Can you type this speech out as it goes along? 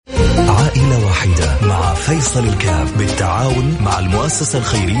فيصل الكاف بالتعاون مع المؤسسة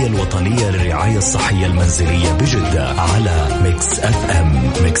الخيرية الوطنية للرعاية الصحية المنزلية بجدة على ميكس اف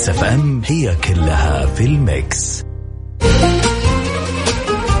ام. ميكس اف ام هي كلها في الميكس.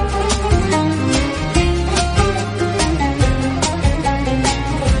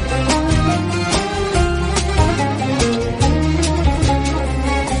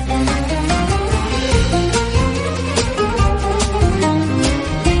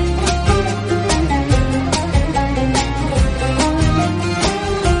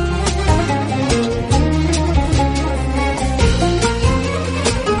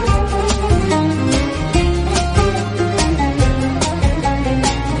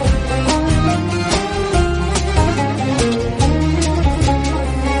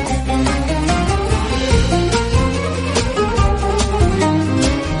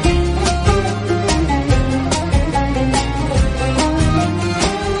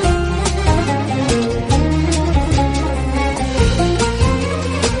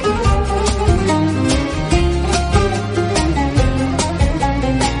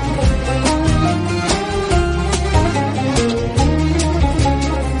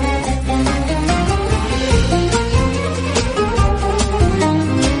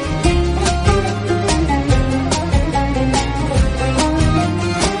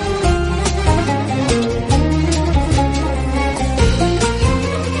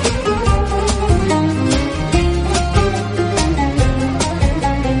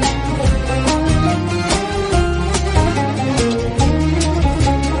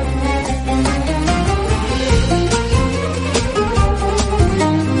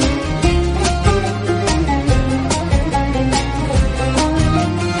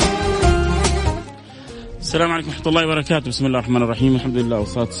 السلام عليكم ورحمة الله وبركاته. بسم الله الرحمن الرحيم. الحمد لله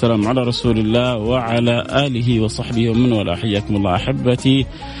والصلاة والسلام على رسول الله وعلى آله وصحبه ومن والاه. حياكم الله أحبتي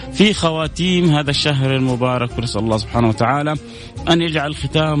في خواتيم هذا الشهر المبارك، ونسأل الله سبحانه وتعالى أن يجعل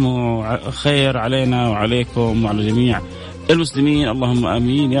ختامه خير علينا وعليكم وعلى جميع المسلمين، اللهم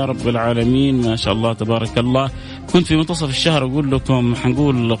آمين يا رب العالمين. ما شاء الله تبارك الله. كنت في منتصف الشهر أقول لكم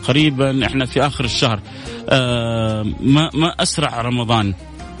حنقول قريبا إحنا في آخر الشهر. ما أسرع رمضان،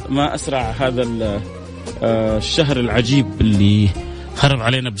 ما أسرع هذا الشهر العجيب اللي خرب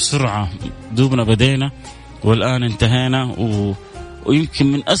علينا بسرعة. دوبنا بدينا والآن انتهينا،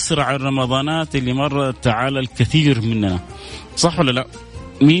 ويمكن من أسرع الرمضانات اللي مرت على الكثير مننا. صح ولا لا؟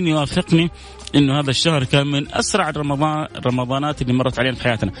 مين يوافقني إنه هذا الشهر كان من أسرع الرمضانات اللي مرت علينا في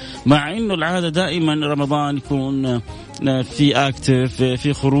حياتنا، مع إنه العادة دائما رمضان يكون في أكتف،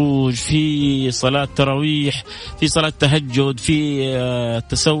 في خروج، في صلاة تراويح، في صلاة تهجد، في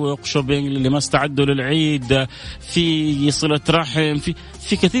تسوق شوبينج اللي ما استعدوا للعيد، في صلة رحم،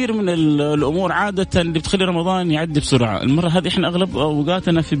 في كثير من الأمور عادة اللي بتخلي رمضان يعدي بسرعة. المرة هذه إحنا أغلب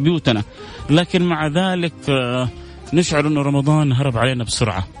أوقاتنا في بيوتنا، لكن مع ذلك نشعر إنه رمضان هرب علينا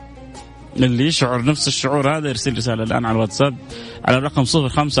بسرعة. اللي يشعر نفس الشعور هذا يرسل رسالة الآن على الواتساب على الرقم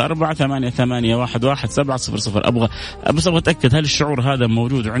 0548811700. أبغى أتأكد هل الشعور هذا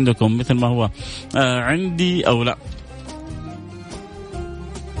موجود عندكم مثل ما هو عندي أو لا.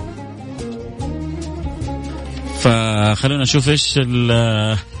 فخلونا نشوف إيش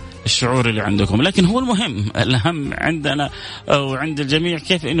الشعور اللي عندكم. لكن هو الأهم عندنا أو عند الجميع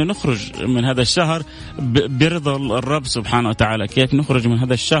كيف إنه نخرج من هذا الشهر برضا الرب سبحانه وتعالى، كيف نخرج من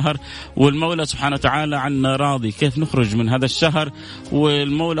هذا الشهر والمولى سبحانه وتعالى عنا راضي، كيف نخرج من هذا الشهر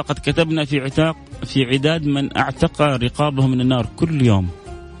والمولى قد كتبنا في عداد من اعتق رقابه من النار.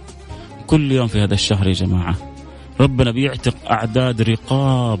 كل يوم في هذا الشهر يا جماعة ربنا بيعتق أعداد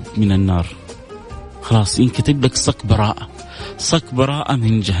رقاب من النار. خلاص ينكتب لك صك براءة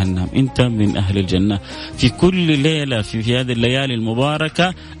من جهنم، أنت من أهل الجنة. في كل ليلة في هذه الليالي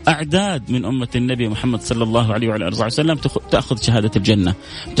المباركة أعداد من أمة النبي محمد صلى الله عليه وعلى آله وسلم تأخذ شهادة الجنة،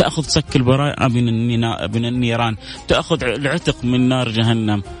 تأخذ صك البراءة من النيران، تأخذ العتق من نار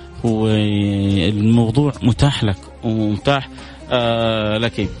جهنم. والموضوع متاح لك ومتاح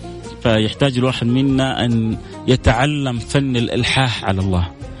لك. فيحتاج الواحد منا أن يتعلم فن الإلحاح على الله،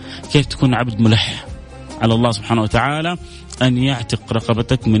 كيف تكون عبد ملح على الله سبحانه وتعالى، أن يعتق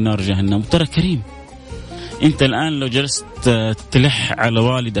رقبتك من نار جهنم. ترى كريم، أنت الآن لو جلست تلح على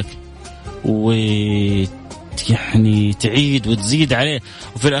والدك ويعني تعيد وتزيد عليه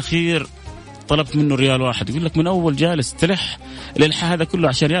وفي الأخير طلبت منه ريال واحد، يقول لك من أول جالس تلح الإلحاح هذا كله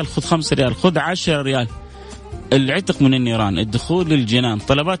 10 ريال، خذ 5 ريال، خذ 10 ريال. العتق من النيران، الدخول للجنان،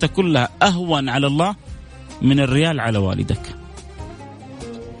 طلباتك كلها أهون على الله من الريال على والدك.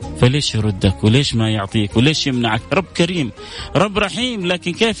 فليش يردك وليش ما يعطيك وليش يمنعك؟ رب كريم، رب رحيم،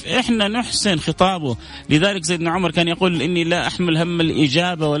 لكن كيف إحنا نحسن خطابه؟ لذلك سيدنا عمر كان يقول إني لا أحمل هم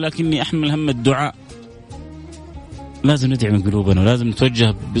الإجابة ولكني أحمل هم الدعاء. لازم ندعي من قلوبنا، ولازم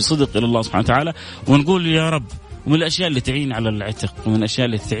نتوجه بصدق إلى الله سبحانه وتعالى ونقول يا رب. ومن الأشياء اللي تعين على العتق، ومن الأشياء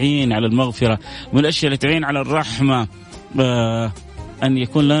اللي تعين على المغفرة، ومن الأشياء اللي تعين على الرحمة أن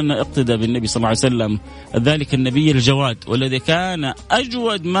يكون لنا اقتداء بالنبي صلى الله عليه وسلم، ذلك النبي الجواد والذي كان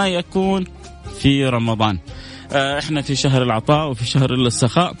أجود ما يكون في رمضان. احنا في شهر العطاء وفي شهر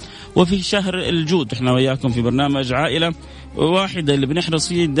السخاء وفي شهر الجود، احنا وياكم في برنامج عائلة واحدة اللي بنحرص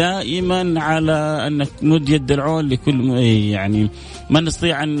فيه دائما على أن نمد يد العون لكل يعني من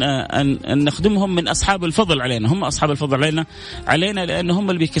نستطيع أن نخدمهم من أصحاب الفضل علينا. هم أصحاب الفضل علينا لأن هم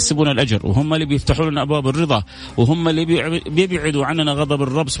اللي بيكسبون الأجر، وهم اللي بيفتحوا لنا أبواب الرضا، وهم اللي بيبعدوا عننا غضب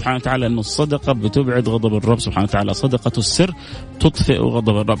الرب سبحانه وتعالى. أن الصدقة بتبعد غضب الرب سبحانه وتعالى، صدقة السر تطفئ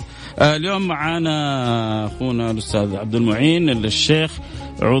غضب الرب. اليوم معنا أخونا الأستاذ عبد المعين الشيخ،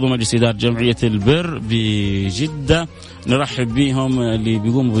 عضو مجلس إدارة جمعية البر بجدة. نرحب بهم اللي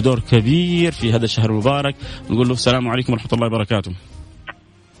بيقوموا بدور كبير في هذا الشهر المبارك. نقول له السلام عليكم ورحمة الله وبركاته.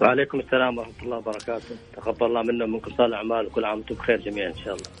 وعليكم السلام ورحمة الله وبركاته. تقبل الله منا ومنكم صالح الأعمال، وكل عام وانتم بخير جميعا إن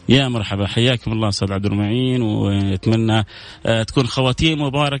شاء الله. يا مرحبا، حياكم الله أستاذ عبد المعين، ونتمنى تكون خواتيم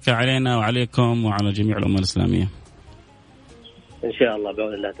مباركة علينا وعليكم وعلى جميع الأمة الإسلامية إن شاء الله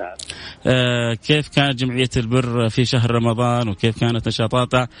بعون الله تعالى. كيف كانت جمعية البر في شهر رمضان، وكيف كانت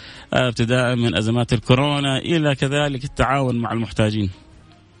نشاطاتها ابتداء من أزمات الكورونا إلى كذلك التعاون مع المحتاجين؟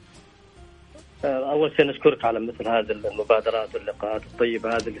 أول شيء نشكرك على مثل هذه المبادرات واللقاءات الطيبة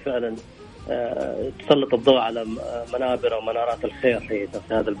هذه اللي فعلا تسلط الضوء على منابر ومنارات الخير في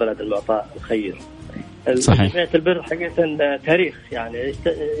هذا البلد المعطاء الخير. صحيح. جمعية البر حقيقة تاريخ، يعني ايش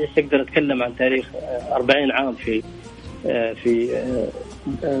تقدر نتكلم عن تاريخ 40 عام في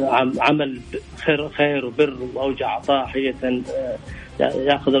عمل خير وبر وأوجع عطاء. حقيقة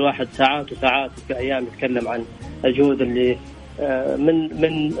يأخذ الواحد ساعات وساعات في أيام يتكلم عن الجهود اللي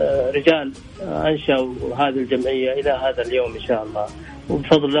من رجال أنشأوا هذه الجمعية إلى هذا اليوم إن شاء الله،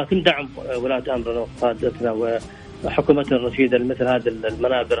 وبفضل لكن دعم ولاة أمرنا وقادتنا وحكومتنا الرشيدة لمثل هذه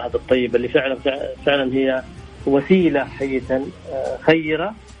المنابر هذه الطيبة اللي فعلا هي وسيلة حقيقة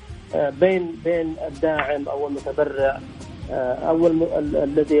خيرة بين الداعم أو المتبرع أو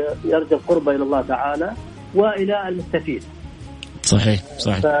الذي يرجو القرب إلى الله تعالى وإلى المستفيد. صحيح.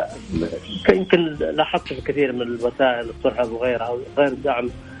 يمكن لاحظت في كثير من الوسائل الصحف وغيرها غير دعم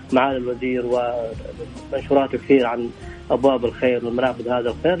معالي الوزير ومنشورات كثير عن أبواب الخير ومنافذ هذا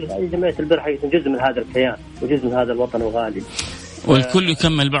الخير. جمعية البر حقيقة جزء من هذا الكيان وجزء من هذا الوطن الغالي، والكل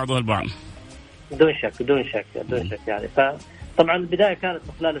يكمل بعضه البعض بدون شك يعني. طبعا البداية كانت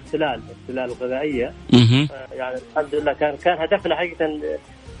خلال السلال الغذائية. يعني الحمد لله كان هدفنا حقيقة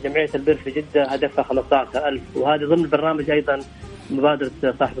جمعية البر في جدة هدفها 15,000، وهذه ضمن برنامج أيضا مبادرة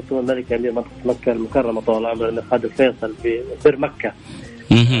صاحب السمو الملكي أمير منطقة مكة المكرمة طول العمر الأمير خالد الفيصل في بر مكة.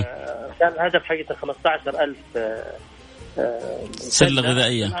 كان الهدف حقيقة 15,000 سلة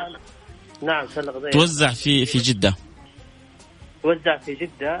غذائية. نعم سلة غذائية توزع في جدة. توزع في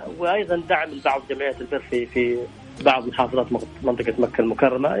جدة، وأيضا دعم بعض جمعيات البر في بعض محافظات منطقة مكة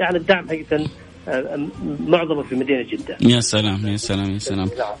المكرمة. يعني الدعم حقيقة معظمه في مدينة جدة. يا سلام.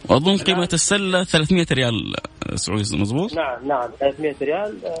 وأظن قيمة السلة 300 ريال سعودي، مظبوط؟ نعم 300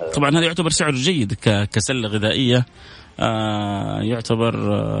 ريال. طبعا هذا يعتبر سعر جيد كسلة غذائية، يعتبر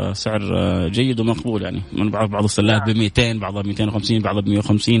سعر جيد ومقبول. يعني من بعض السلات ب200، بعضها 250، بعضها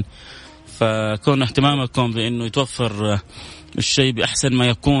ب150. فكون اهتمامكم بأنه يتوفر الشيء بأحسن ما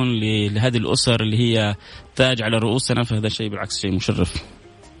يكون لهذه الأسر اللي هي تاج على رؤوسنا، فهذا شيء بالعكس شيء مشرف.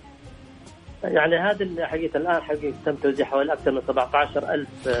 يعني هذه الحقيقة الآن حقيقة تم توزيع حوالي أكثر من 17,000.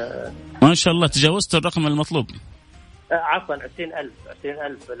 ما شاء الله تجاوزت الرقم المطلوب. عفوا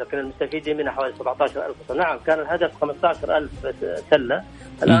 20,000 لكن المستفيدين منها حوالي 17,000. نعم كان الهدف 15,000 سلة،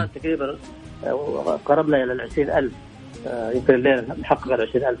 الآن تقريبا قربنا إلى 20,000. يمكن الليلة نحقق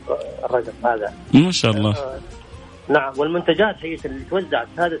 20,000 الرقم هذا ما شاء الله. نعم. والمنتجات حقيقة اللي توزعت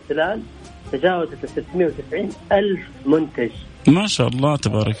هذا السلال تجاوزت 690,000 منتج. ما شاء الله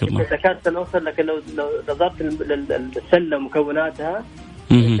تبارك الله. تكاد سنوصل، لكن لو نظرت للسلة ومكوناتها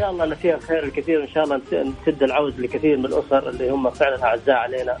إن شاء الله أن فيها الخير الكثير، وإن شاء الله نسد العوز لكثير من الأسر اللي هم فعلا أعزاء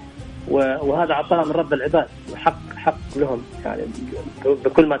علينا، وهذا عطاء من رب العباد، حق لهم يعني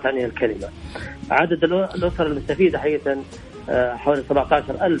بكل ما تعنيه الكلمة. عدد الأسر المستفيدة حقيقة حوالي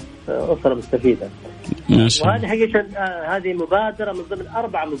 17,000 أسرة مستفيدة. وهذه حقيقة هذه مبادرة من ضمن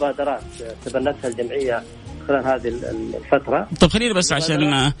 4 مبادرات تبنتها الجمعية خلال هذه الفترة. طب خلينا بس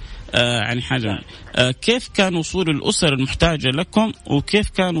عشان يعني حاجة، كيف كان وصول الأسر المحتاجة لكم، وكيف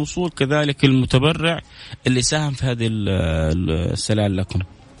كان وصول كذلك المتبرع اللي ساهم في هذه السلال لكم؟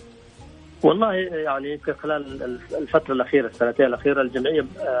 والله يعني خلال الفترة الأخيرة السنتين الأخيرة الجمعية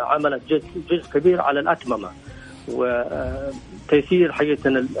عملت جزء كبير على الأتممة، وتيسير حقيقة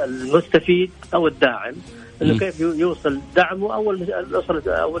المستفيد أو الداعم إنه كيف يوصل دعمه، أو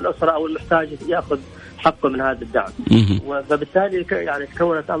الأسرة أو المحتاج يأخذ حقه من هذا الدعم. فبالتالي يعني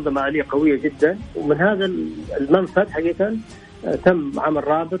تكونت أنظمة آلية قوية جدا، ومن هذا المنفذ حقيقة تم عمل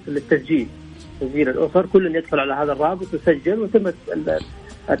رابط للتسجيل، تسجيل الأسر، كل يدخل على هذا الرابط ويسجل وتم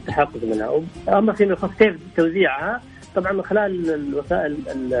التحقق منها. أما فيما يخص كيف توزيعها، طبعا من خلال الوسائل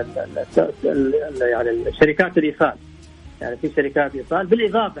يعني شركات الإيصال، يعني في شركات إيصال،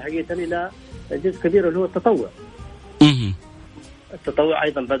 بالإضافة حقيقة إلى جزء كبير اللي هو التطوع. التطوع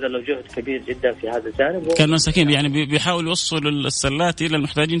أيضا بذل جهد كبير جدا في هذا الجانب. كان مساكين يعني بيحاول يوصلوا السلات إلى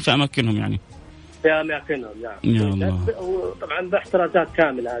المحتاجين في أماكنهم، يعني في أماكنهم. نعم. طبعا باحترازات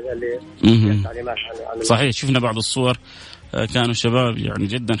كاملة، هذا اللي التعليمات عن صحيح. شفنا بعض الصور، كانوا شباب يعني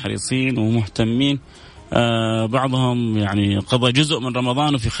جدا حريصين ومهتمين، بعضهم يعني قضى جزء من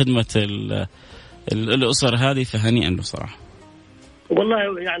رمضانه في خدمة الأسر هذه، فهنيئا له صراحة.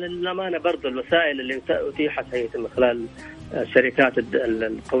 والله يعني للأمانة برضو الوسائل اللي أتيحت هي من خلال الشركات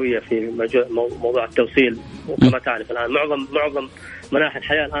القوية في موضوع التوصيل، وكما تعرف الآن معظم مناحي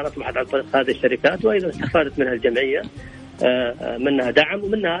الحياة الآن أصبحت عن طريق هذه الشركات، وأيضا استفادت منها الجمعية، منها دعم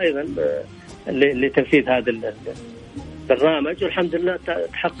ومنها أيضا لتنفيذ هذا البرنامج. والحمد لله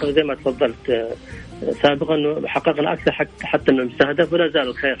تحقق زي ما تفضلت سابقا أنه حققنا أكثر حتى من المستهدف، ولا زال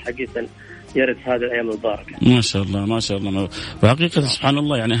الخير حقيقة يرد هذه الأيام المباركة. ما شاء الله ما شاء الله. وحقيقة سبحان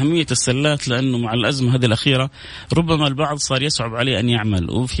الله يعني أهمية السلات، لأنه مع الأزمة هذه الأخيرة ربما البعض صار يصعب عليه أن يعمل،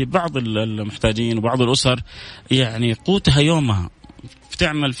 وفي بعض المحتاجين وبعض الأسر يعني قوتها يومها،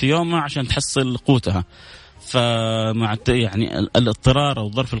 بتعمل في يومها عشان تحصل قوتها. فمع يعني الاضطرار أو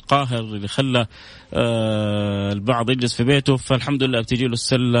الظرف القاهر اللي خلى البعض يجلس في بيته، فالحمد لله بتجي له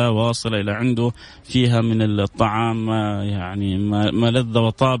السلة واصلة إلى عنده فيها من الطعام يعني ما لذ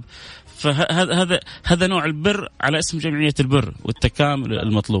وطاب. فهذا نوع البر على اسم جمعية البر والتكامل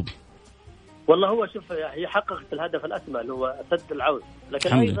المطلوب. والله هو شوف، هي حققت الهدف الأسمى اللي هو سد العوز،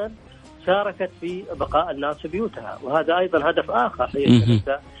 لكن أيضا شاركت في بقاء الناس في بيوتها، وهذا أيضا هدف آخر.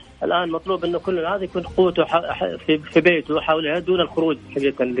 الآن مطلوب أنه كل هذا يكون قوته في بيته حوله دون الخروج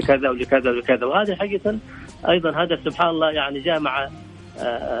حقيقة لكذا ولكذا ولكذا. وهذه حقيقة أيضا هدف سبحان الله يعني جاء مع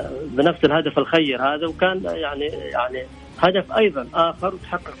بنفس الهدف الخير هذا، وكان يعني هدف أيضا آخر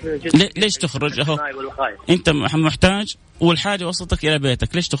وتحقق جدا. ليش تخرج؟ أهو أنت محتاج والحاجة وصلتك إلى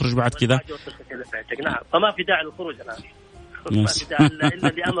بيتك، ليش تخرج بعد كذا؟ الحاجة وصلتك إلى بيتك، نعم. فما في داعي للخروج الآن، إلا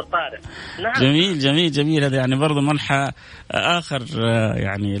لأمر طارئ. نعم. جميل. هذا يعني برضه منحى آخر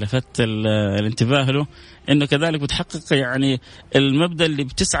يعني لفت الانتباه له، إنه كذلك بتحقق يعني المبدأ اللي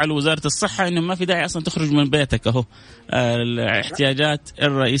بتسعى له وزارة الصحة، إنه ما في داعي أصلا تخرج من بيتك. أهو الاحتياجات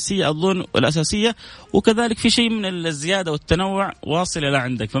الرئيسية أظن والأساسية، وكذلك في شيء من الزيادة والتنوع واصل إلى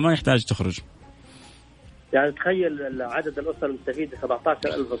عندك، فما يحتاج تخرج. يعني تخيل عدد الأسر المستفيدة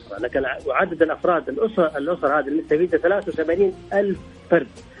 17,000 أسرة، لكن وعدد الأفراد الأسر هذه المستفيدة 73,000 فرد.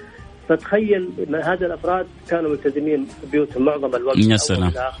 فتخيل هذه الأفراد كانوا ملتزمين في بيوتهم معظم الوقت. يا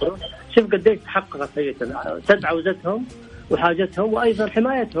سلام. شوف قديش تحققت هي سد عوزتهم وحاجتهم وأيضا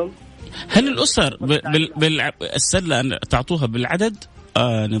حمايتهم. هل الأسر بالسلة تعطوها بالعدد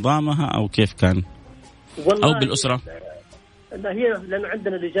نظامها أو كيف كان؟ أو بالأسرة؟ لا، هي لأنه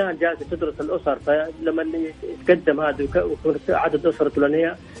عندنا لجان جالسة تدرس الأسر، فلما يتقدم هذا ويكون عدد أسرة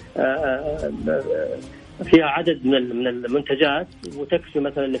فلانية فيها عدد من المنتجات وتكفي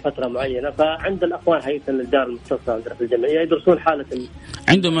مثلا لفترة معينة، فعند الأخوان هيئة الدار المختصة عندنا في الجمعية يدرسون حالة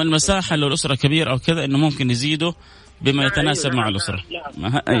عندهم المساحة لو الأسرة كبيرة أو كذا إنه ممكن يزيدوا بما يتناسب مع الأسرة.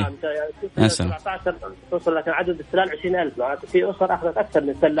 نعم. 17 توصل، لكن عدد السلال 20,000. معناته في أسر أخذت أكثر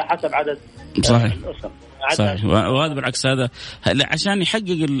من سلة حسب عدد الأسر. صحيح. وهذا بالعكس هذا عشان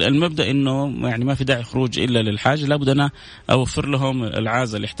يحقق المبدأ إنه يعني ما في داعي خروج إلا للحاجة، لابد أنا أوفر لهم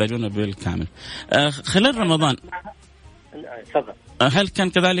العازة اللي يحتاجونه بالكامل. خلال رمضان هل كان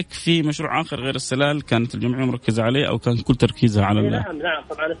كذلك في مشروع آخر غير السلال كانت الجمعية مركزة عليه، أو كان كل تركيزها على نعم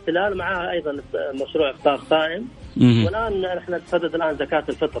طبعا السلال معها أيضا مشروع إفطار صائم. والآن نحن نسدد الآن زكاة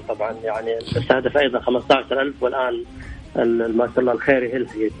الفطر، طبعا يعني نستهدف أيضا 15,000، والآن ما شاء الله الخير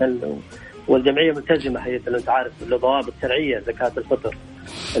يهل والجمعية ملتزمة حقيقة أنت عارف لضوابط شرعية زكاة الفطر.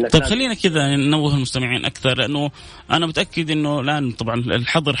 طيب خلينا كذا ننوه المستمعين أكثر، لأنه أنا متأكد أنه الآن طبعا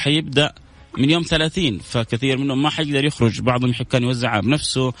الحظر حيبدأ من يوم 30، فكثير منهم ما حيقدر يخرج، بعضهم كان يوزعها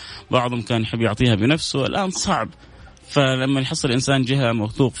بنفسه، بعضهم كان يحب يعطيها بنفسه، الآن صعب. فلما يحصل الإنسان جهة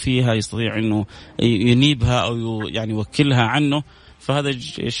موثوق فيها يستطيع أنه ينيبها أو يعني يوكلها عنه، فهذا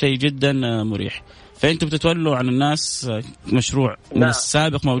شيء جدا مريح. فأنتم بتتولوا عن الناس مشروع من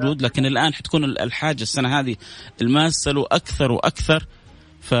السابق موجود، لكن الآن حتكون الحاجة السنة هذه الماسة له أكثر وأكثر،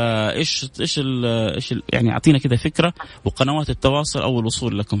 فايش يعني اعطينا كده فكره وقنوات التواصل او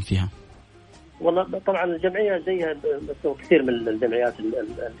الوصول لكم فيها. والله طبعا الجمعيه زيها كثير من الجمعيات اللي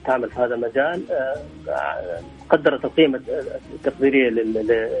تعمل في هذا المجال، قدرت القيمه التقديريه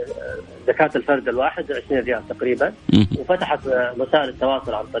لزكاه الفرد الواحد 20 ريال تقريبا، وفتحت وسائل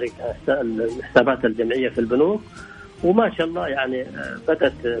التواصل عن طريق حسابات الجمعيه في البنوك، وما شاء الله يعني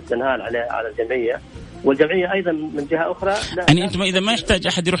بدأت تنهال على الجمعيه. والجمعيه ايضا من جهه اخرى يعني انتم اذا ما يحتاج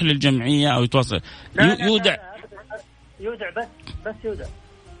احد يروح للجمعيه او يتواصل، يودع بس يودع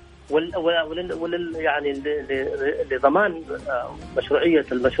يعني لضمان مشروعية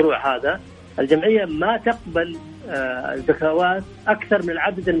المشروع هذا، الجمعية ما تقبل زكوات أكثر من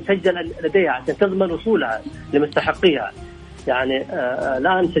العدد المسجل لديها عشان تضمن وصولها لمستحقيها. يعني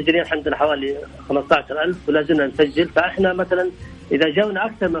الآن مسجلين عندنا حوالي 15,000 ولا زلنا نسجل، فإحنا مثلا إذا جاونا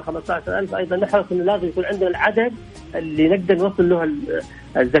أكثر من 15,000 أيضا نحرص إنه لازم يكون عندنا العدد اللي نقدر نوصل له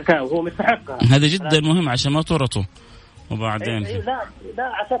الزكاة وهو مستحقها. هذا جدا مهم عشان ما تورطوا وبعدين لا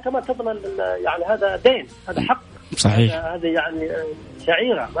عشان كمان تضمن، يعني هذا دين، هذا حق صحيح، هذا يعني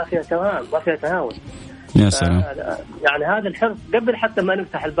شعيرة ما فيها تهاون ما فيها تهاون. يا سلام. يعني هذا الحرص قبل حتى ما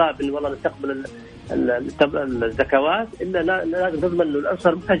نفتح الباب إن والله نستقبل الزكوات، إلا لازم نضمن إنه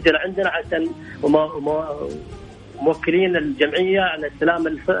الأسر مسجلة عندنا عشان موكلين الجمعية على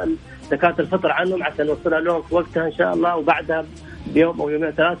استلام زكاة الفطر عنهم عشان نوصلها لهم في وقتها إن شاء الله، وبعدها بيوم أو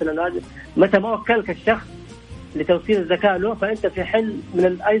يومين ثلاثة، لأن متى ما وكلك الشخص لتوصيل الزكاة له فأنت في حل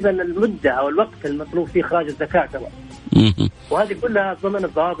من أيضا المدة أو الوقت المطلوب فيه إخراج الزكاة كمان. وهذه كلها ضمن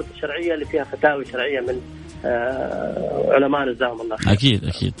الضوابط الشرعية اللي فيها فتاوي شرعية من علماء جزاهم الله خير.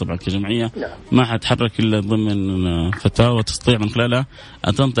 أكيد طبعا كجمعية ما حتحرك إلا ضمن فتاوى تستطيع من خلالها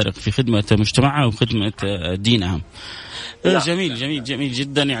أن تنطلق في خدمة مجتمعها وخدمة دينها. جميل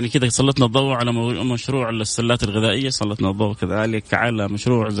جدا. يعني كده سلطنا الضوء على مشروع السلات الغذائية، سلطنا الضوء كذلك على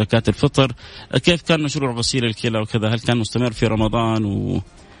مشروع زكاة الفطر. كيف كان مشروع غسيل الكلى وكذا؟ هل كان مستمر في رمضان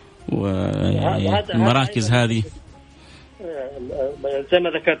والمراكز هذه؟ زي ما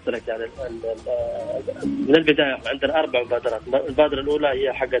ذكرت لك يعني من البداية عندنا 4 مبادرات. المبادرة الأولى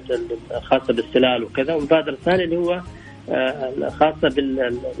هي حقت الخاصة بالسلال وكذا، والمبادرة الثانية اللي هو خاصة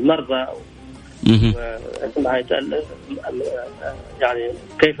بالمرضى يعني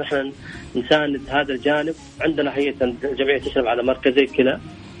كيف احنا نساند هذا الجانب. عندنا هيئة جمعية تشرف على مركزي كلى،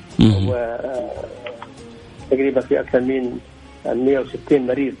 وتقريبا في أكثر من 160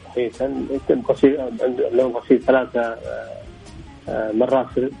 مريض هيئة لهم غسيل 3 مرات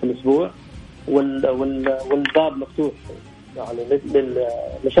في الأسبوع، والباب مفتوح يعني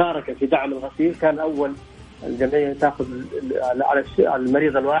للمشاركة في دعم الغسيل. كان أول الجمعية تأخذ على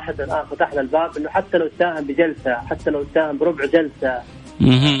المريض الواحد، الآن فتحنا الباب إنه حتى لو تساهم بجلسة، حتى لو تساهم بربع جلسة،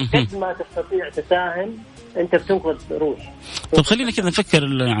 قد ما تستطيع تساهم أنت بتنقذ روح. طب خلينا كذا نفكر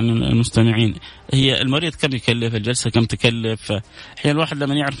يعني المستمعين، هي المريض كم يكلف، الجلسة كم تكلف؟ حين الواحد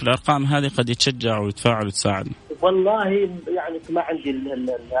لما يعرف الأرقام هذه قد يتشجع ويتفاعل ويتساعد. والله يعني ما عندي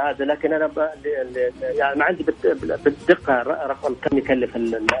هذا، لكن أنا يعني ما عندي بالدقة رقم كم يكلف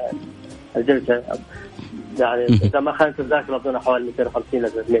الجلسة. يعني إذا ما خانت الذاكرة أظن حوالي 250 إلى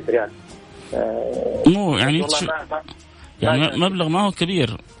 300 ريال. مو يعني يعني مبلغ ما هو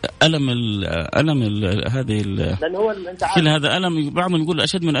كبير. ألم هذه كل هذا ألم بعضهم يقول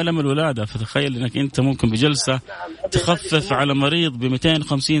أشد من ألم الولادة، فتخيل أنك أنت ممكن بجلسة تخفف على مريض ب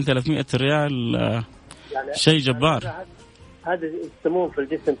 250-300 ريال، يعني شيء جبار. هذا السموم في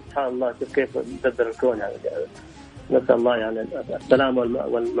الجسم سبحان الله، شوف كيف يدبر الكون. يعني نسأل الله يعني السلام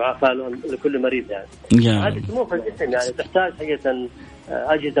والمعافاة لكل مريض. يعني هذه السموم في الجسم يعني تحتاج حقيقة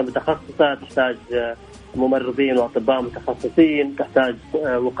أجهزة متخصصة، تحتاج ممرضين وأطباء متخصصين، تحتاج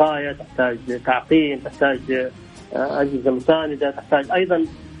وقاية، تحتاج تعقيم، تحتاج أجهزة مساندة، تحتاج أيضا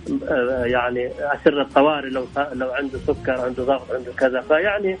يعني أسر الطوارئ لو عنده سكر، عنده ضغط، عنده كذا.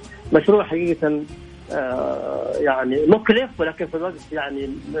 فيعني مشروع حقيقة يعني مكلف، ولكن في الوقت يعني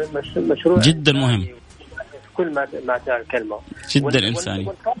مشروع جدا مهم كل ما تعرف كلمة جدا إنساني.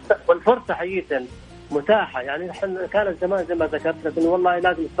 والفرصة حقيقة متاحة. يعني احنا كان زمان زي ما ذكرت لك إنه والله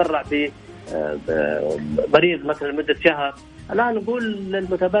لازم نتبرع في مريض مثلا لمدة شهر. الآن نقول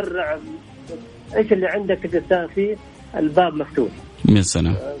للمتبرع إيش اللي عندك تساهم فيه، الباب مفتوح. يا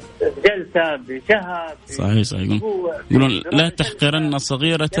سلام. جلسة بشهر. صحيح. يقولون لا تحقرن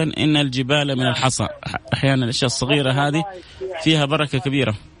صغيرة إن الجبال من الحصى. أحيانا الأشياء الصغيرة هذه فيها بركة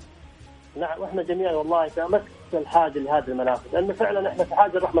كبيرة. نعم، واحنا جميعا والله تمسك الحاجة لهذه المنافذ، لأن فعلا احنا في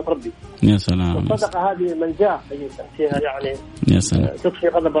حاجة رحمة ربي. يا سلام. الصدقة هذه منجاة فيها يعني يا سلام تطفي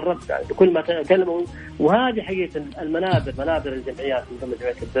غضب الرب يعني كل ما تكلموا. وهذه حقيقة منابر الجمعيات مثل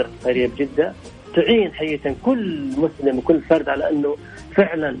جمعية البر الخيرية بجدة تعين حقيقة كل مسلم وكل فرد على أنه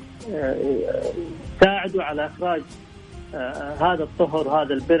فعلا ساعدوا على إخراج هذا الطهر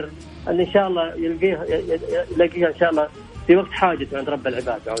هذا البر اللي إن شاء الله يلاقيها إن شاء الله في وقت حاجته عند رب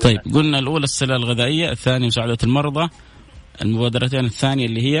العباد. طيب قلنا الأولى السلة الغذائية، الثانية مساعدة المرضى، المبادرتين الثانية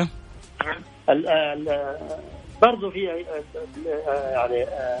اللي هي برضو في يعني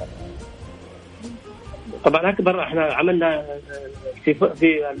طبعا أكبر احنا عملنا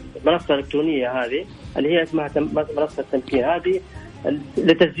في المنصة الإلكترونية هذه اللي هي اسمها منصة التمكين، هذه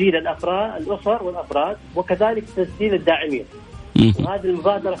لتسجيل الأسر والأفراد وكذلك تسجيل الداعمين. وهذه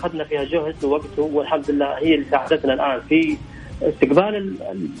المبادرة أخذنا فيها جهد ووقت، والحمد لله هي اللي ساعدتنا الآن في استقبال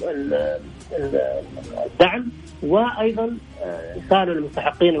الدعم وأيضا إرساله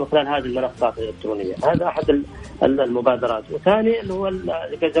للمستحقين من خلال هذه المنصات الإلكترونية. هذا أحد المبادرات. وثاني اللي هو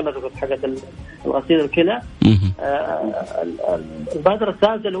زي ما ذكرت حقت الغسيل الكلى. المبادرة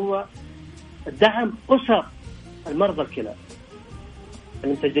الثالثة اللي هو دعم أسر المرضى الكلى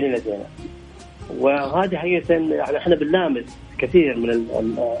المسجلين لدينا. وهذه حقيقة يعني احنا بنلامس كثير من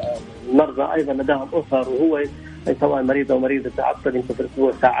المرضى أيضا لديهم أسر، وهو سواء مريض أو مريض تعطل يمكن في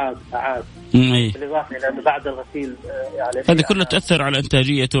الأسبوع ساعات. بالإضافة إلى أنه بعد الغسيل يعني هذه كلها تأثر على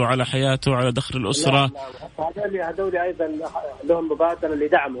إنتاجيته وعلى حياته وعلى دخل الأسرة. هذول أيضا لهم مبادرة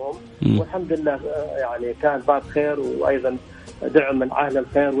لدعمهم، والحمد لله يعني كان باب خير وأيضا دعم من أهل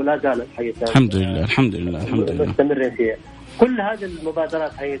الخير ولا زالت حقيقة. الحمد لله الحمد لله الحمد لله مستمرين فيها. كل هذه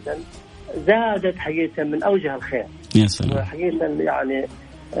المبادرات حقيقة زادت حقيقة من أوجه الخير. يا سلام. حقيقة يعني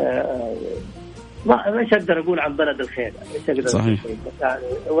ما أقدر أقول عن بلد الخير. صحيح. يعني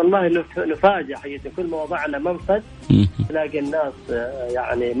والله نفاجأ حقيقة كل ما وضعنا منفذ تلاقي الناس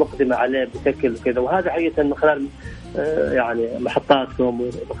يعني مقدمة عليه بشكل كذا. وهذا حقيقة من خلال يعني محطاتكم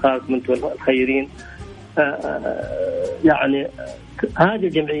ومخالكم أنتم الخيرين. يعني هذه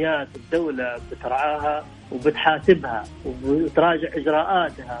الجمعيات الدولة بترعاها وبتحاسبها وبتراجع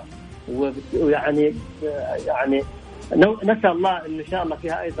إجراءاتها، ويعني نسأل الله إن شاء الله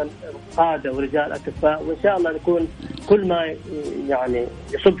فيها أيضا قادة ورجال أكفاء، وإن شاء الله يكون كل ما يعني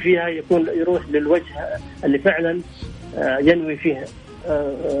يصب فيها يكون يروح للوجه اللي فعلا ينوي فيه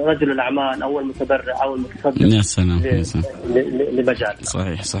رجل الأعمال أو المتبرع أو المتصدق. يا سلام لمجال.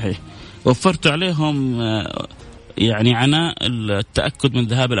 صحيح صحيح. وفرت عليهم يعني عناء التأكد من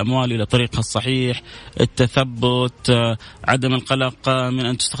ذهاب الأموال إلى طريقها الصحيح، التثبت، عدم القلق من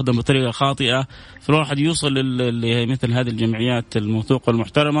أن تستخدم بطريقة خاطئة. فالواحد يوصل لمثل هذه الجمعيات الموثوقة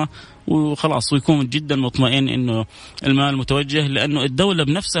والمحترمة وخلاص ويكون جدا مطمئن إنه المال متوجه، لأنه الدولة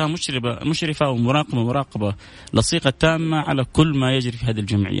بنفسها مشرفة ومراقبة لصيقة تامة على كل ما يجري في هذه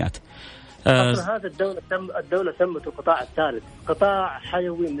الجمعيات. هذا الدولة سمته قطاع الثالث، قطاع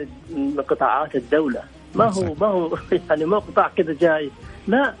حيوي من قطاعات الدولة. ما هو يعني ما قطاع كذا جاي،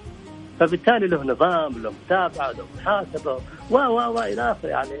 لا. فبالتالي له نظام، له متابعة، له محاسبة إلى آخره.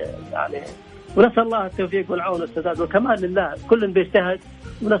 يعني ونسأل الله التوفيق والعون والسداد والكمال لله، كل بيجتهد،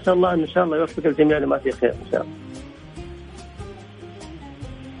 ونسأل الله إن شاء الله يوفق الجميع لما فيه خير إن شاء الله.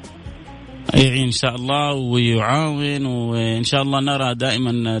 يعين إن شاء الله ويعاون، وإن شاء الله نرى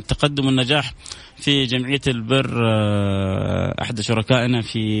دائما التقدم والنجاح في جمعية البر. أحد شركائنا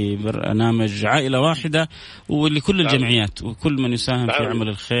في برنامج عائلة واحدة، ولكل الجمعيات وكل من يساهم في عمل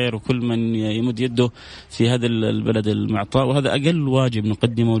الخير وكل من يمد يده في هذا البلد المعطاء. وهذا أقل واجب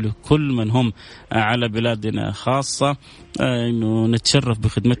نقدمه لكل من هم على بلادنا، خاصة إنه نتشرف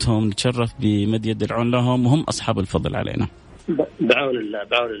بخدمتهم، نتشرف بمد يد العون لهم، وهم أصحاب الفضل علينا. بعون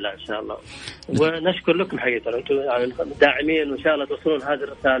الله إن شاء الله. ونشكر لكم حقيقة أنتم يعني داعمين، وإن شاء الله توصلون هذه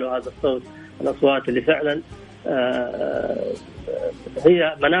الرسالة وهذا الصوت، الأصوات اللي فعلا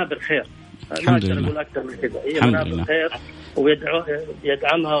هي منابر خير. ما أقدر أقول أكثر من كذا، هي منابر خير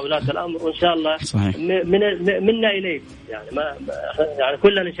ويدعمها ولاة الأمر، وإن شاء الله منا إليكم. يعني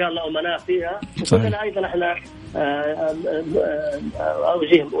كلنا إن شاء الله أمناء فيها، وكلنا أيضا إحنا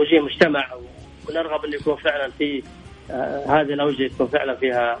وجيه مجتمع، ونرغب أن يكون فعلا في هذه الأوجه يكون فعلا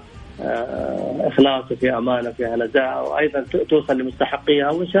فيها إخلاص وفيها أمانة وفيها نزاهة، وأيضا توصل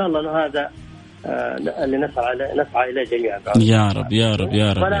لمستحقيها. وإن شاء الله هذا اللي نسعى إليه جميعا. يا رب يا رب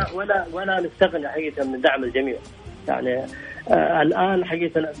يا رب. ولا نستغني حقيقة من دعم الجميع. يعني الآن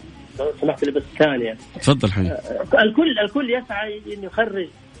حقيقة لو سمحت لي بس ثانية. تفضل حبيبي. الكل يسعى إنه يخرج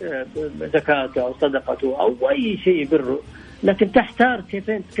زكاته أو صدقته أو أي شيء بره، لكن تحتار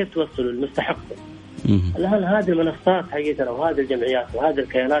كيف توصل المستحق. الآن هذه المنصات حقيقة أو هذه الجمعيات وهذه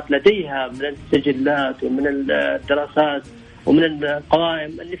الكيانات لديها من السجلات ومن الدراسات ومن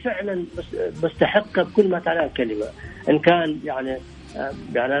القوائم اللي فعلا مستحقة بكل ما تعنيه الكلمة. إن كان يعني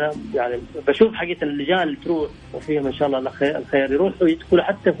أنا يعني بشوف حقيقة اللجان اللي تروح وفيهم إن شاء الله الخير يروحوا يدخلوا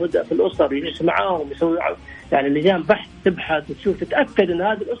حتى في الأسر، يجلسوا معاهم، يعني لجان بحث تبحث وتشوف تتأكد أن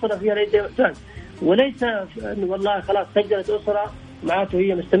هذه الأسرة فيها لديها إحسان، وليس أنه والله خلاص سجلت أسرة معناته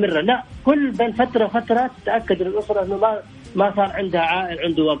هي مستمرة. لا، كل بين فترة وفترة تتأكد الأسرة أنه ما صار عندها عائل،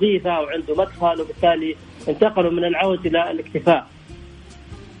 عنده وظيفة أو عنده مدخل، وبالتالي انتقلوا من العوز إلى الاكتفاء،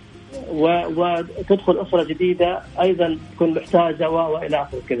 وتدخل أسرة جديدة أيضا تكون محتاجة وإلى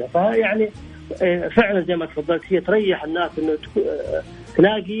آخره كذا. فيعني فعلا زي ما تفضلت هي تريح الناس أنه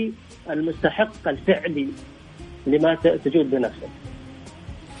تلاقي المستحق الفعلي لما تجود بنفسه.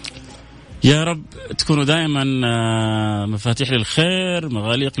 يا رب تكونوا دائما مفاتيح للخير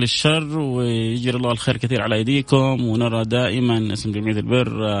مغاليق للشر، ويجري الله الخير كثير على أيديكم، ونرى دائما اسم جمعية البر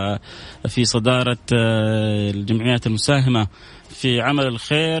في صدارة الجمعيات المساهمة في عمل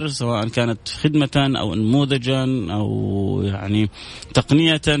الخير، سواء كانت خدمة أو نموذجا أو يعني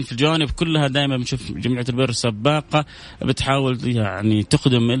تقنية في الجوانب كلها. دائما بنشوف جمعية البر سباقة بتحاول يعني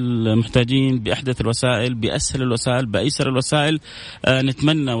تخدم المحتاجين بأحدث الوسائل، بأسهل الوسائل، بأيسر الوسائل.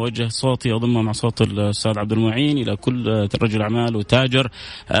 نتمنى وجه صوتي وضمه مع صوت الأستاذ عبد المعين إلى كل رجل أعمال وتاجر،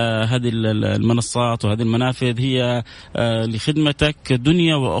 هذه المنصات وهذه المنافذ هي لخدمتك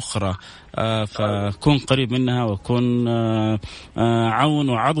دنيا وأخرى، فكون قريب منها وكون عون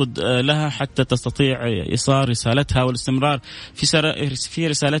وعضد لها حتى تستطيع إيصال رسالتها والاستمرار في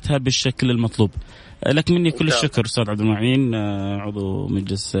رسالتها بالشكل المطلوب. لك مني كل الشكر أستاذ عبد المعين، عضو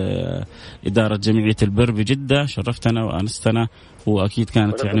مجلس إدارة جمعية البر بجدة، شرفتنا وأنستنا، وأكيد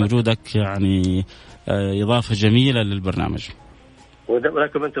كانت يعني وجودك يعني إضافة جميلة للبرنامج.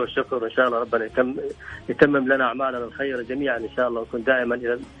 ولكم أنت والشكر، وإن شاء الله ربنا يتمم لنا أعمالنا الخير جميعا إن شاء الله، ونكون دائما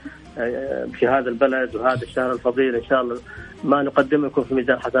في هذا البلد وهذا الشهر الفضيل إن شاء الله ما نقدم لكم في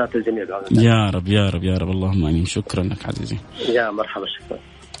ميزان حسنات الجميع. يا رب يا رب يا رب، اللهم آمين. شكرا لك عزيزي. يا مرحبا، شكرا.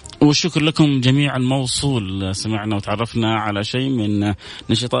 والشكر لكم جميعا موصول. سمعنا وتعرفنا على شيء من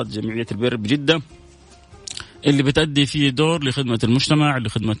نشاطات جمعية البر بجدة اللي بتأدي فيه دور لخدمة المجتمع،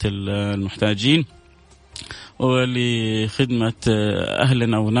 لخدمة المحتاجين، ولخدمة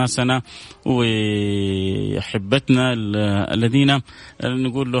أهلنا وناسنا وأحبتنا الذين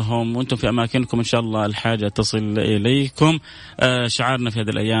نقول لهم وأنتم في أماكنكم إن شاء الله الحاجة تصل إليكم. شعارنا في هذه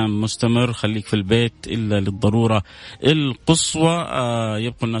الأيام مستمر، خليك في البيت إلا للضرورة القصوى.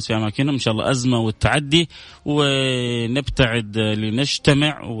 يبقى الناس في أماكنهم إن شاء الله أزمة والتعدي، ونبتعد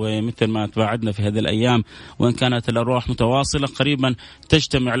لنجتمع، ومثل ما تباعدنا في هذه الأيام وإن كانت الأرواح متواصلة قريبا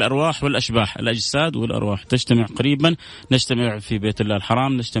تجتمع الأرواح والأشباح، الأجساد والأرواح تجتمع قريبا. نجتمع في بيت الله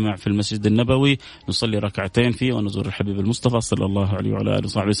الحرام، نجتمع في المسجد النبوي، نصلي ركعتين فيه ونزور الحبيب المصطفى صلى الله عليه وعلى آله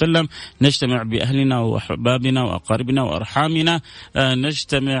وصحبه وسلم. نجتمع بأهلنا وأحبابنا وأقاربنا وأرحامنا،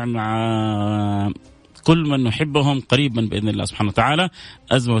 نجتمع مع كل من نحبهم قريبا بإذن الله سبحانه وتعالى.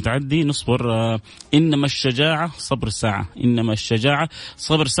 أزمة وتعدي نصبر، إنما الشجاعة صبر الساعة، إنما الشجاعة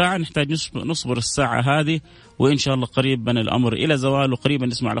صبر ساعة. نحتاج نصبر الساعة هذه، وإن شاء الله قريبا الأمر إلى زوال، وقريبا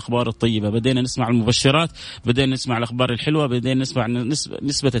نسمع الأخبار الطيبة. بدينا نسمع المبشرات، بدينا نسمع الأخبار الحلوة، بدينا نسمع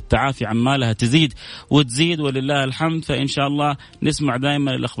نسبة التعافي عمالها تزيد وتزيد ولله الحمد. فإن شاء الله نسمع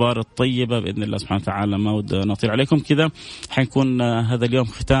دائما الأخبار الطيبة بإذن الله سبحانه وتعالى. ما ود نطيل عليكم كذا، حنكون هذا اليوم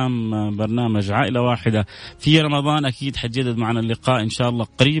ختام برنامج عائلة واحدة في رمضان. أكيد حجدد معنا اللقاء إن شاء الله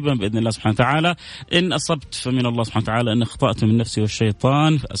قريبا بإذن الله سبحانه وتعالى. إن أصبت فمن الله سبحانه وتعالى، إن أخطأت من نفسي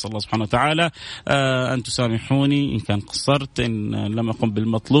والشيطان فأسأل الله سبحانه وتعالى أن تسامحوني إن كان قصرت، إن لم أقم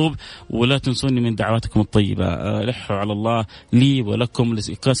بالمطلوب، ولا تنسوني من دعواتكم الطيبة. لحوا على الله لي ولكم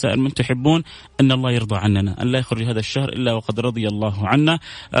لسائر من تحبون أن الله يرضى عننا، أن لا يخرج هذا الشهر إلا وقد رضي الله عنا.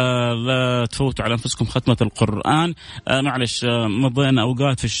 لا تفوتوا على أنفسكم ختمة القرآن. معلش مضينا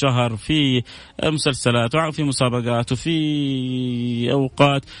أوقات في الشهر في مسلسلات وفي مسابقات وفي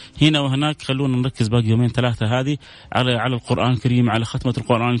أوقات هنا وهناك، خلونا نركز باقي يومين ثلاثة هذه على القرآن الكريم، على ختمة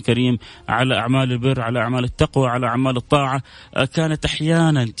القرآن الكريم، على أعمال البر، على أعمال التقوى، على أعمال الطاعة. كانت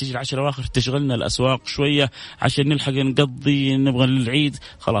أحيانا تيجي العشر الأواخر تشغلنا الأسواق شوية عشان نلحق نقضي، نبغى للعيد.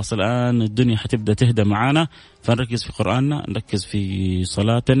 خلاص الآن الدنيا حتبدأ تهدى معانا، فنركز في قرآننا، نركز في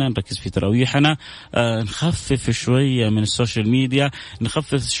صلاتنا، نركز في تراويحنا، نخفف شوية من السوشيال ميديا،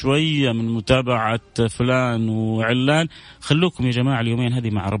 نخفف شوية من متابعة فلان وعلان. خلوكم يا جماعة اليومين هذه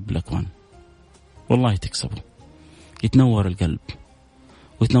مع رب الأكوان، والله تكسبوا، يتنور القلب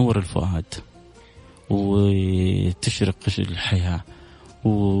ويتنور الفؤاد وتشرق الحياة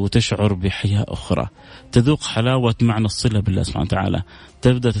وتشعر بحياة أخرى، تذوق حلاوة معنى الصلة بالله سبحانه وتعالى،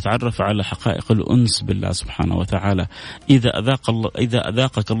 تبدأ تتعرف على حقائق الأنس بالله سبحانه وتعالى. إذا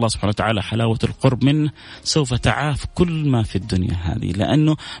أذاقك الله سبحانه وتعالى حلاوة القرب منه، سوف تعاف كل ما في الدنيا هذه،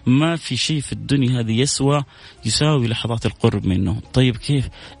 لأنه ما في شيء في الدنيا هذه يساوي لحظات القرب منه. طيب كيف؟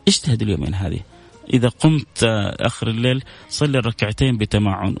 اجتهد اليومين هذه، إذا قمت آخر الليل صلي الركعتين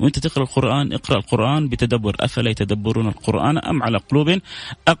بتمعن، وأنت تقرأ القرآن اقرأ القرآن بتدبر. أفلا يتدبرون القرآن أم على قلوب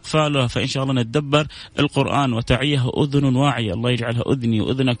أقفالها؟ فإن شاء الله نتدبر القرآن وتعيه أذن واعية، الله يجعلها أذني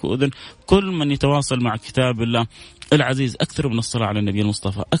وأذنك وأذن كل من يتواصل مع كتاب الله العزيز. أكثر من الصلاة على النبي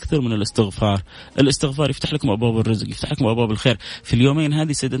المصطفى، أكثر من الاستغفار. الاستغفار يفتح لكم أبواب الرزق، يفتح لكم أبواب الخير. في اليومين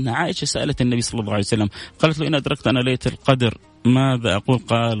هذه سيدتنا عائشة سألت النبي صلى الله عليه وسلم، قالت له إن أدركت أنا ليلة القدر ماذا أقول؟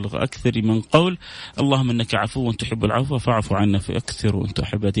 قال أكثر من قول اللهم إنك عفو تحب العفو فاعف عنا، فأكثر وأنت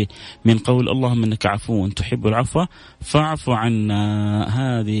أحبتي من قول اللهم إنك عفو تحب العفو فاعف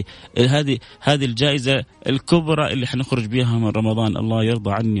عنا. هذه الجائزة الكبرى اللي حنخرج بها من رمضان. الله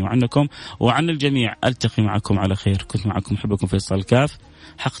يرضى عني وعنكم وعن الجميع. ألتقي معكم على خير. كنت معكم حبكم فيصل الكاف.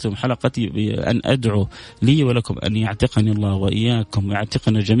 حختم حلقتي بأن أدعو لي ولكم أن يعتقني الله وإياكم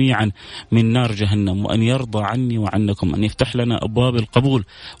ويعتقنا جميعا من نار جهنم، وأن يرضى عني وعنكم، أن يفتح لنا أبواب القبول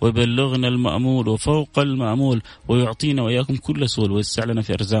ويبلغنا المأمول وفوق المأمول، ويعطينا وإياكم كل سؤال، ويسع لنا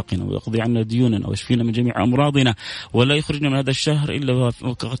في أرزاقنا، ويقضي عنا ديوننا، ويشفينا من جميع أمراضنا، ولا يخرجنا من هذا الشهر إلا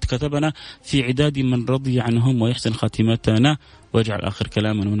وقد كتبنا في عداد من رضي عنهم، ويحسن خاتمتنا، ويجعل آخر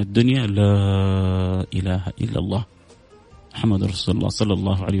كلامنا من الدنيا لا إله إلا الله محمد رسول الله صلى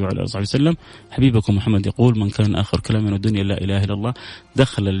الله عليه وعلى آله وسلم. حبيبكم محمد يقول من كان آخر كلام من الدنيا لا إله إلا الله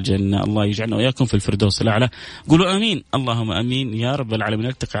دخل الجنة. الله يجعلنا وإياكم في الفردوس الأعلى. قولوا آمين. اللهم آمين يا رب العالمين.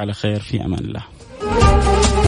 نلتقي على خير في أمان الله.